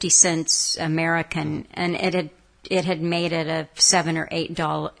 50 cents American, and it had made it a $7 or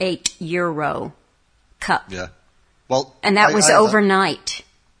 €8 cup. Yeah. Well, and that was overnight.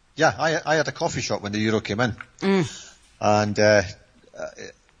 I had a coffee shop when the euro came in. And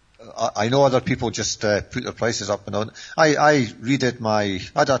I know other people just put their prices up and on. I redid I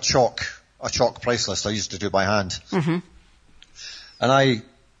had a chalk price list I used to do by hand. Mm-hmm.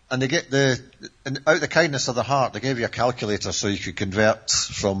 And they get out of the kindness of their heart, they gave you a calculator so you could convert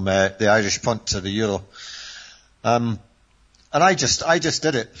from the Irish punt to the euro. And I just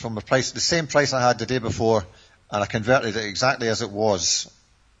did it from the same price I had the day before, and I converted it exactly as it was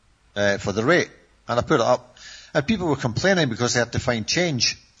for the rate, and I put it up. And people were complaining because they had to find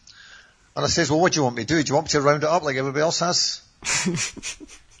change. And I says, well, what do you want me to do? Do you want me to round it up like everybody else has?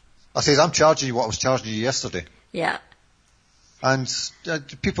 I says, I'm charging you what I was charging you yesterday. Yeah. And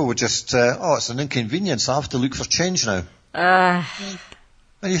people were just, it's an inconvenience. I have to look for change now. And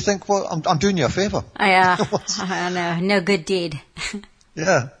you think, well, I'm doing you a favour. I know. No good deed.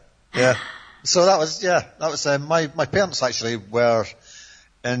 Yeah. So that was my parents actually were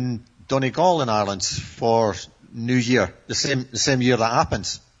in Donegal in Ireland for New Year, the same year that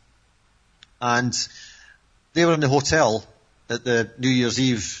happened. And they were in the hotel at the New Year's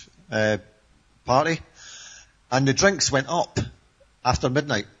Eve party, and the drinks went up after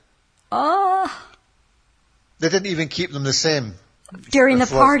midnight. Oh. They didn't even keep them the same. During the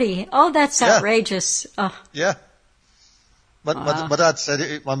party. Oh, that's outrageous. Oh. Yeah. But my dad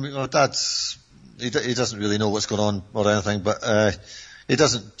said, my dad's, he doesn't really know what's going on or anything, but he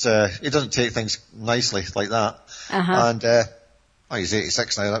doesn't take things nicely like that. Uh-huh. And he's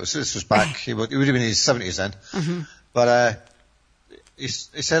 86 now. This was back. He would have been in his 70s then. Mm-hmm. But he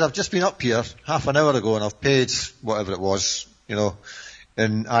said, I've just been up here half an hour ago and I've paid whatever it was,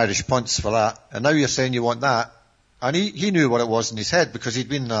 in Irish punts for that. And now you're saying you want that. And he knew what it was in his head because he'd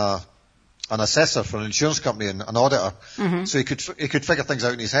been an assessor for an insurance company and an auditor. Mm-hmm. So he could figure things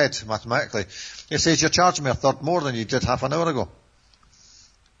out in his head mathematically. He says, you're charging me a third more than you did half an hour ago.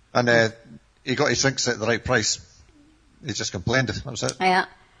 And he got his drinks at the right price. He just complained. That was it. Yeah.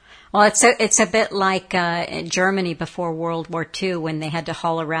 Well, it's a bit like Germany before World War II when they had to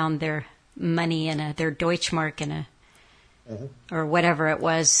haul around their money in their Deutschmark or whatever it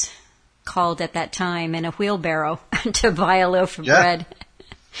was called at that time, in a wheelbarrow to buy a loaf of Yeah. bread.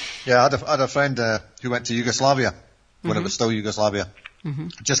 Yeah, I had a friend who went to Yugoslavia when it was still Yugoslavia.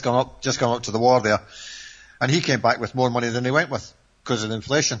 Just gone up to the war there, and he came back with more money than he went with because of the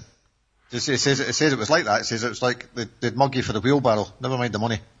inflation. He says it was like that. He says it was like they'd mug you for the wheelbarrow, never mind the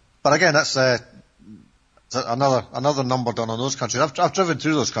money. But again, that's another number done on those countries. I've driven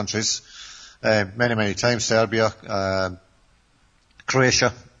through those countries many times. Serbia,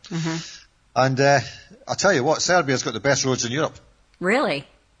 Croatia, and I tell you what, Serbia's got the best roads in Europe. Really?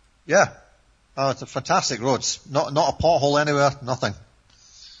 Yeah, it's a fantastic roads. Not a pothole anywhere, nothing.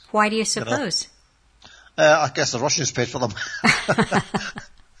 Why do you suppose? I guess the Russians paid for them.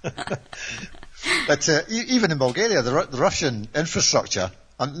 But even in Bulgaria, the Russian infrastructure,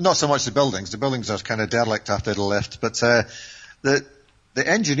 and not so much the buildings are kind of derelict after they left, but the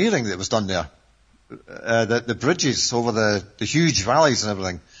engineering that was done there, the bridges over the huge valleys and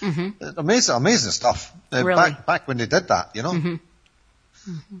everything, amazing stuff. Really? Back when they did that, you know.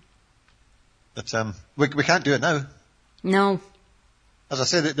 But we can't do it now. No. As I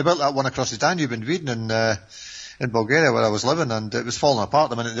said, they built that one across the Danube in Sweden in Bulgaria where I was living, and it was falling apart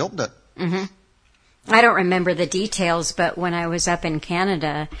the minute they opened it. I don't remember the details, but when I was up in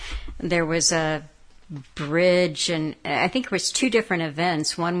Canada, there was a bridge, and I think it was two different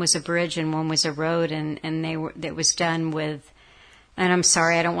events. One was a bridge and one was a road, and it was done with, and I'm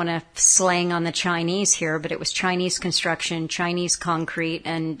sorry, I don't want to slang on the Chinese here, but it was Chinese construction, Chinese concrete,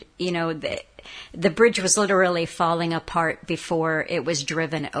 and, you know, the bridge was literally falling apart before it was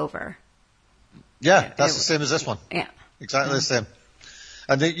driven over. Yeah, that's the same as this one. Yeah. Exactly the same.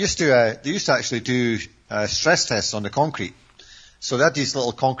 And they used to actually do stress tests on the concrete. So they had these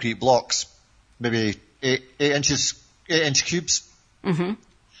little concrete blocks, maybe 8-inch cubes. And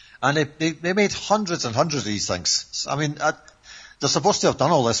they made hundreds and hundreds of these things. I mean, they're supposed to have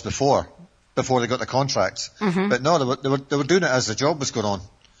done all this before they got the contract. But no, they were doing it as the job was going on.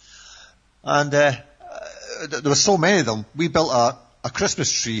 And there were so many of them. We built a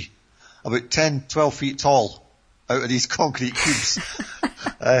Christmas tree about 10, 12 feet tall out of these concrete cubes.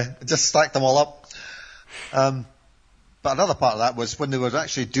 Just stacked them all up. But another part of that was when they were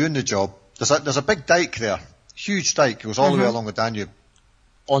actually doing the job, there's a big dike there, huge dike, it goes all the way along the Danube,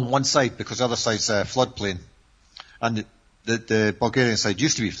 on one side, because the other side's floodplain. And the Bulgarian side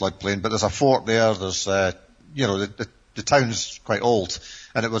used to be floodplain, but there's a fort there, there's, the town's quite old,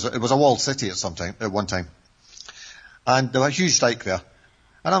 and it was a walled city at one time. And there was a huge dike there.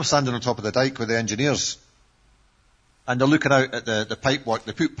 And I'm standing on top of the dike with the engineers, and they're looking out at the pipe work.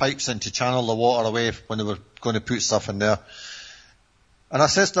 They put pipes in to channel the water away when they were going to put stuff in there. And I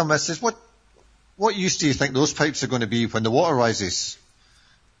says to them, what use do you think those pipes are going to be when the water rises?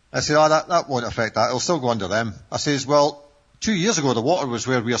 I said, that won't affect that. It'll still go under them. I says, well, 2 years ago the water was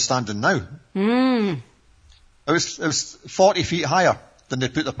where we are standing now. It was 40 feet higher than they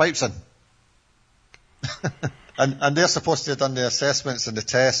put the pipes in. And they're supposed to have done the assessments and the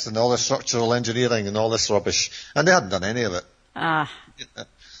tests and all the structural engineering and all this rubbish. And they hadn't done any of it.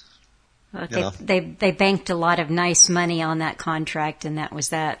 They banked a lot of nice money on that contract, and that was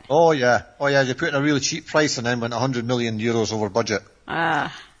that. Oh yeah. They put in a really cheap price and then went 100 million euros over budget.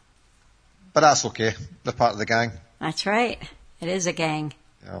 But that's okay. They're part of the gang. That's right. It is a gang.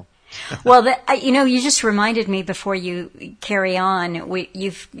 Yeah. Well, you just reminded me before you carry on.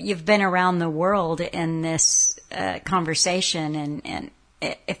 You've been around the world in this conversation, and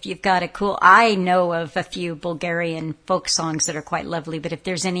if you've got I know of a few Bulgarian folk songs that are quite lovely. But if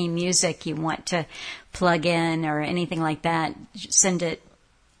there's any music you want to plug in or anything like that, send it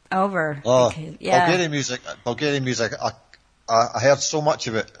over. Oh, because, yeah. Bulgarian music. I heard so much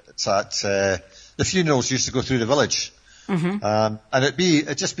of it at the funerals used to go through the village. And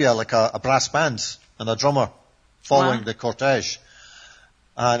it'd just be like a brass band and a drummer following the cortege.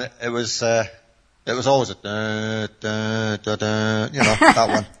 And it was always a that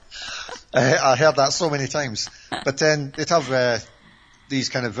one. I heard that so many times. But then they'd have these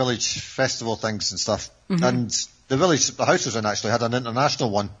kind of village festival things and stuff. And the village the house was in actually had an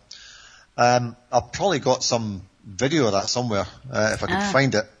international one. I've probably got some video of that somewhere, if I could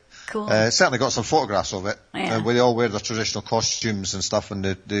find it. Cool. Certainly got some photographs of it, where they all wear their traditional costumes and stuff, and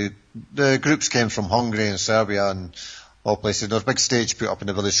the groups came from Hungary and Serbia and all places. There's a big stage put up in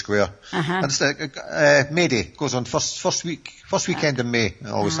the village square. And it's May Day goes on first weekend in May. It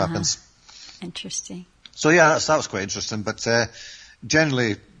always happens. Interesting. So yeah, that was quite interesting. But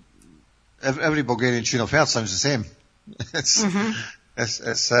generally, every Bulgarian tune I've heard sounds the same.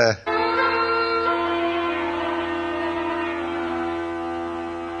 It's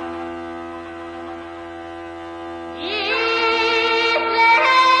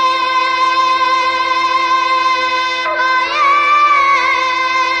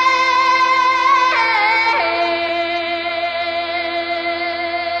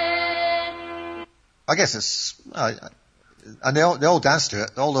I guess it's, and they all dance to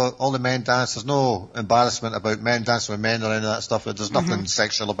it. All the men dance. There's no embarrassment about men dancing with men or any of that stuff. There's nothing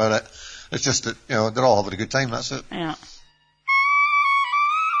sexual about it. It's just that, they're all having a good time. That's it. Yeah.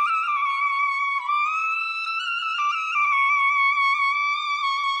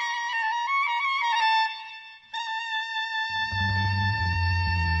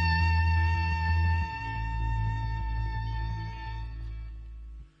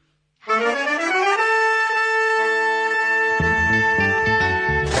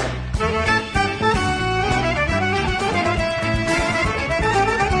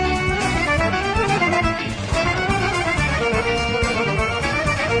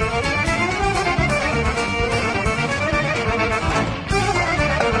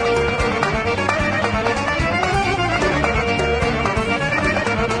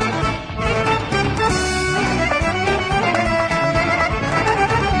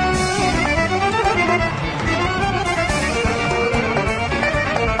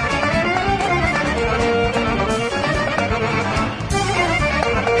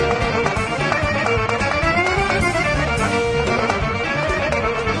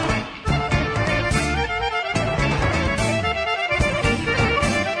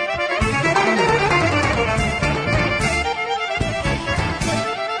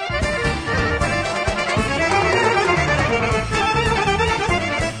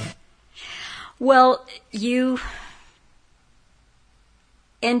 Well, you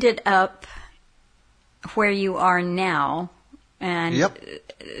ended up where you are now, and Yep.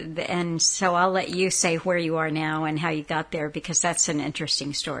 And so I'll let you say where you are now and how you got there, because that's an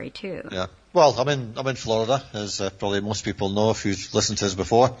interesting story too. Yeah. Well, I'm in Florida, as probably most people know if you've listened to us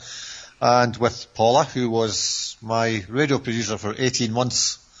before, and with Paula, who was my radio producer for 18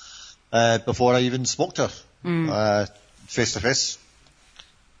 months before I even spoke to her face to face.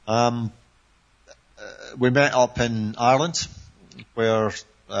 We met up in Ireland, where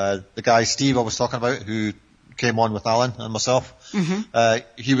the guy Steve I was talking about, who came on with Alan and myself,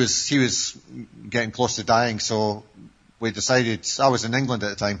 he was getting close to dying, so we decided, I was in England at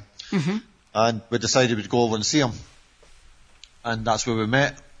the time, and we decided we'd go over and see him, and that's where we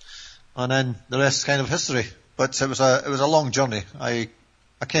met, and then the rest is kind of history. But it was a long journey. I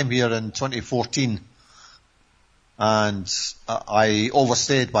came here in 2014, and I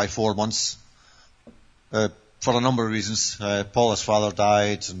overstayed by 4 months. For a number of reasons. Paula's father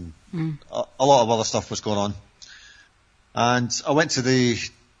died, and a lot of other stuff was going on. And I went to the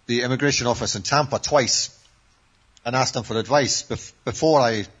immigration office in Tampa twice and asked them for advice before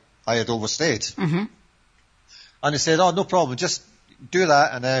I had overstayed. And they said, "Oh, no problem, just do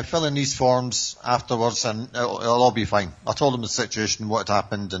that and fill in these forms afterwards, and it'll all be fine." I told them the situation, what had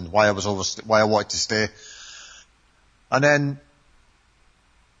happened, and why I wanted to stay. And then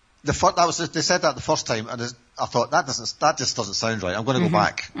they said that the first time, and I thought that just doesn't sound right. I'm going to go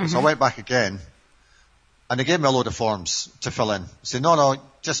back. So I went back again, and they gave me a load of forms to fill in. They said, no,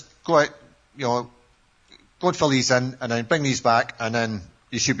 just go out, go and fill these in, and then bring these back, and then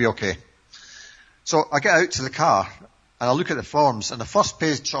you should be okay. So I get out to the car, and I look at the forms, and the first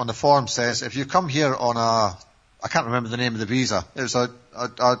page on the form says, if you come here on I can't remember the name of the visa. It was a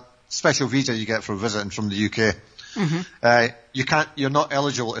special visa you get for visiting from the UK. You're not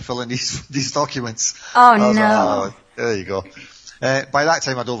eligible to fill in these documents. Oh, no. There you go. By that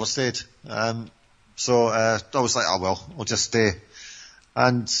time I'd overstayed. So I was like, oh well, I'll just stay.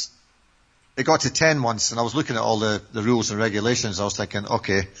 And it got to 10 months, and I was looking at all the rules and regulations. I was thinking,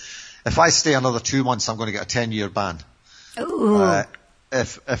 okay, if I stay another 2 months, I'm going to get a 10-year ban. Ooh.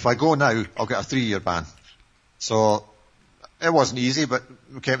 If I go now, I'll get a 3-year ban. So it wasn't easy, but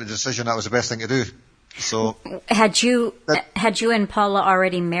we came to the decision that was the best thing to do. So had you and Paula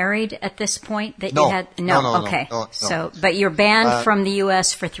already married at this point? No. Okay. No. So, but you're banned from the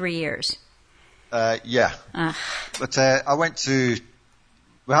U.S. for 3 years. Yeah. But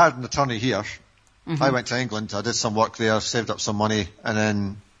we had an attorney here. I went to England. I did some work there, saved up some money, and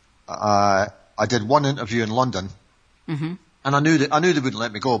then I did one interview in London. And I knew they wouldn't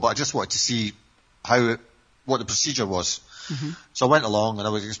let me go, but I just wanted to see what the procedure was. So I went along, and I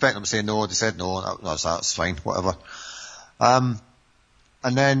was expecting them to say no. They said no. That's fine, whatever. And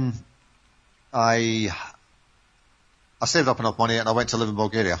then I saved up enough money, and I went to live in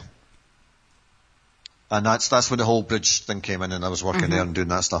Bulgaria. And that's when the whole bridge thing came in, and I was working there and doing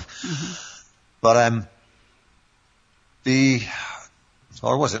that stuff. But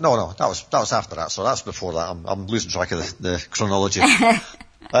or was it? No, that was after that. So that's before that. I'm losing track of the chronology.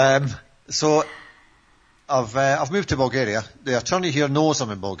 So I've moved to Bulgaria. The attorney here knows I'm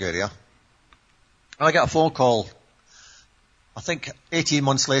in Bulgaria. And I got a phone call, I think 18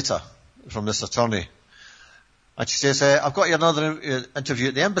 months later, from this attorney, And she says, I've got you another interview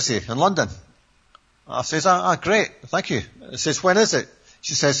at the embassy in London. I says, great, thank you. It says, when is it?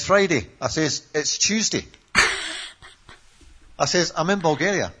 She says, Friday. I says, it's Tuesday. I says, I'm in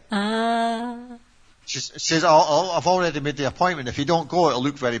Bulgaria. She says, I've already made the appointment. If you don't go, it'll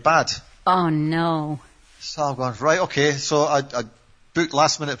look very bad. Oh, no. So I'm going, right, okay. So I booked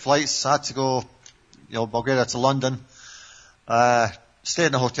last-minute flights. I had to go, Bulgaria to London. Stayed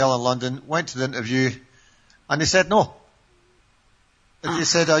in a hotel in London. Went to the interview. And they said no. They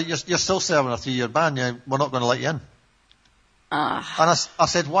said, you're still serving a 3-year ban. We're not going to let you in. And I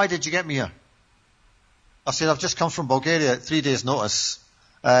said, why did you get me here? I said, I've just come from Bulgaria at 3 days' notice.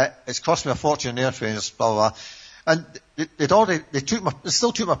 It's cost me a fortune in airfares, blah, blah, blah. And they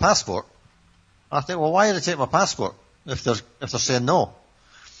still took my passport. I think, well, why did they take my passport if they're saying no?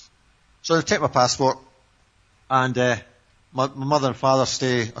 So they take my passport, and my mother and father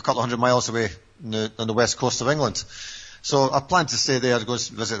stay a couple of 100 miles away on the west coast of England. So I planned to stay there to go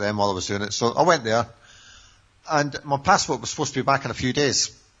visit them while I was doing it. So I went there, and my passport was supposed to be back in a few days.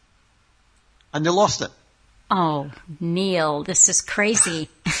 And they lost it. Oh, Neil, this is crazy.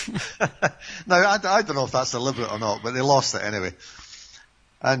 Now, I don't know if that's deliberate or not, but they lost it anyway.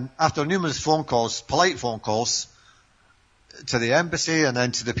 And after numerous phone calls, polite phone calls, to the embassy and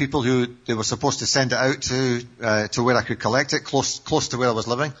then to the people who they were supposed to send it out to where I could collect it, close to where I was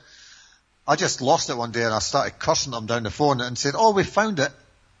living, I just lost it one day and I started cursing them down the phone and said, oh, we found it.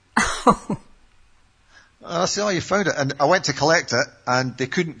 And I said, oh, you found it. And I went to collect it and they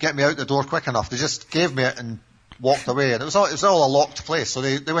couldn't get me out the door quick enough. They just gave me it and walked away. And it was all a locked place. So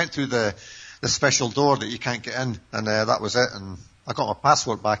they went through the special door that you can't get in. And that was it. And I got my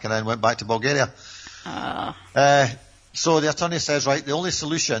passport back and then went back to Bulgaria. So the attorney says, right, the only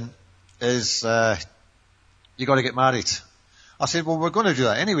solution is you got to get married. I said, well, we're going to do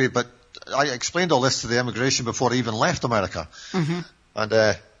that anyway, but I explained all this to the immigration before I even left America. Mm-hmm.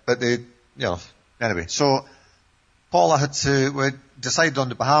 And but they, anyway. So Paula we decided on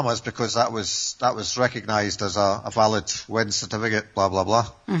the Bahamas because that was recognised as a valid wedding certificate. Blah blah blah.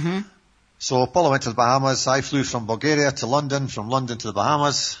 Mm-hmm. So Paula went to the Bahamas. I flew from Bulgaria to London, from London to the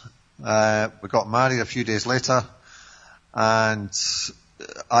Bahamas. We got married a few days later. And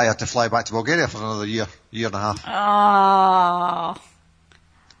I had to fly back to Bulgaria for another year and a half. Oh.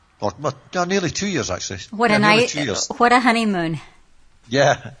 Or nearly 2 years, actually. What a honeymoon.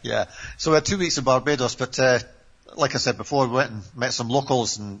 Yeah. So we had 2 weeks in Barbados, but like I said before, we went and met some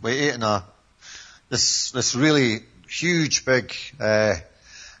locals and we ate in this really huge, big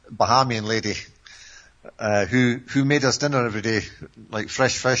Bahamian lady who made us dinner every day, like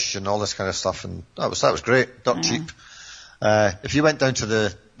fresh fish and all this kind of stuff, and that was great, dirt cheap. If you went down to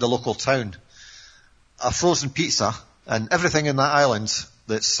the local town, a frozen pizza and everything in that island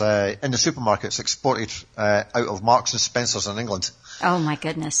that's in the supermarkets exported out of Marks and Spencer's in England. Oh my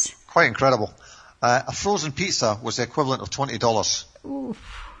goodness. Quite incredible. A frozen pizza was the equivalent of $20. Oof.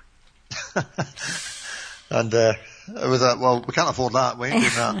 And it was well, we can't afford that, we ain't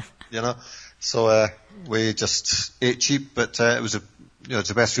doing that, So we just ate cheap, but it was it's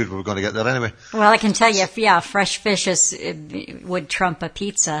the best food we were going to get there anyway. Well, I can tell you, fresh fish would trump a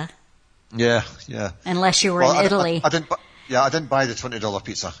pizza. Yeah. Unless you were in Italy. I didn't buy the $20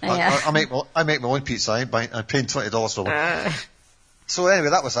 pizza. Yeah. I make my own pizza. I'm paying $20 for it. So anyway,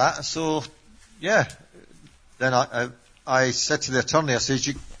 that was that. So yeah, then I said to the attorney, I said,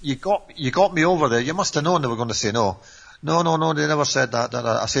 you got me over there. You must have known they were going to say no. No, they never said that.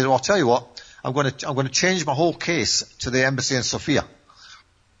 I said, well, I'll tell you what. I'm going to change my whole case to the embassy in Sofia.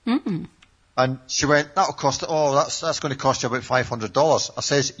 Mm-mm. And she went, that'll cost, that's going to cost you about $500. I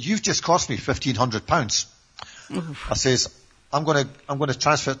says, you've just cost me £1,500. I says, I'm going to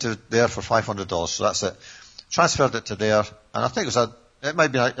transfer it to there for $500. So that's it. Transferred it to there. And I think it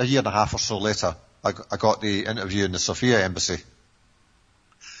might be a year and a half or so later, I got the interview in the Sofia embassy.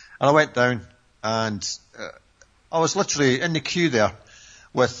 And I went down and I was literally in the queue there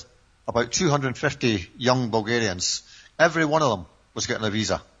with about 250 young Bulgarians. Every one of them was getting a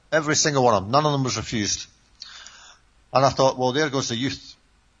visa. Every single one of them. None of them was refused. And I thought, well, there goes the youth.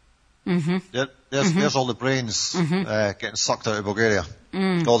 Mm-hmm. There's all the brains getting sucked out of Bulgaria.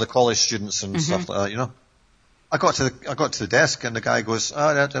 All the college students and stuff like that, I got to the desk and the guy goes,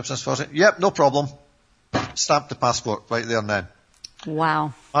 yep, no problem. Stamped the passport right there and then.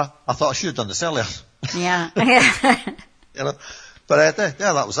 Wow. I thought I should have done this earlier. Yeah. But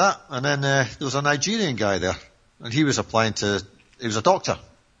that was that. And then there was a Nigerian guy there, and he was he was a doctor.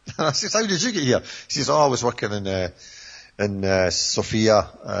 And I said, how did you get here? He says, I was working in Sofia,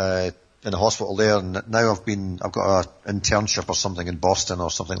 in a hospital there, and now I've got an internship or something in Boston or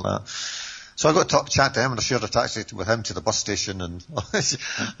something like that. So I got to chat to him, and I shared a taxi with him to the bus station, and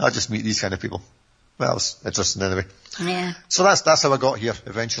I just meet these kind of people. Well, it was interesting anyway. Yeah. So that's how I got here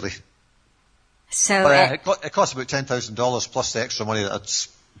eventually. So But it cost about $10,000 plus the extra money that I'd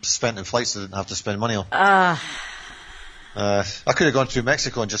spent in flights that I didn't have to spend money on. I could have gone through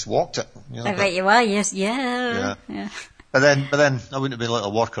Mexico and just walked it. I bet you will. Yes. Yeah. But then I wouldn't have been able to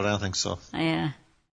work or anything. So. Yeah.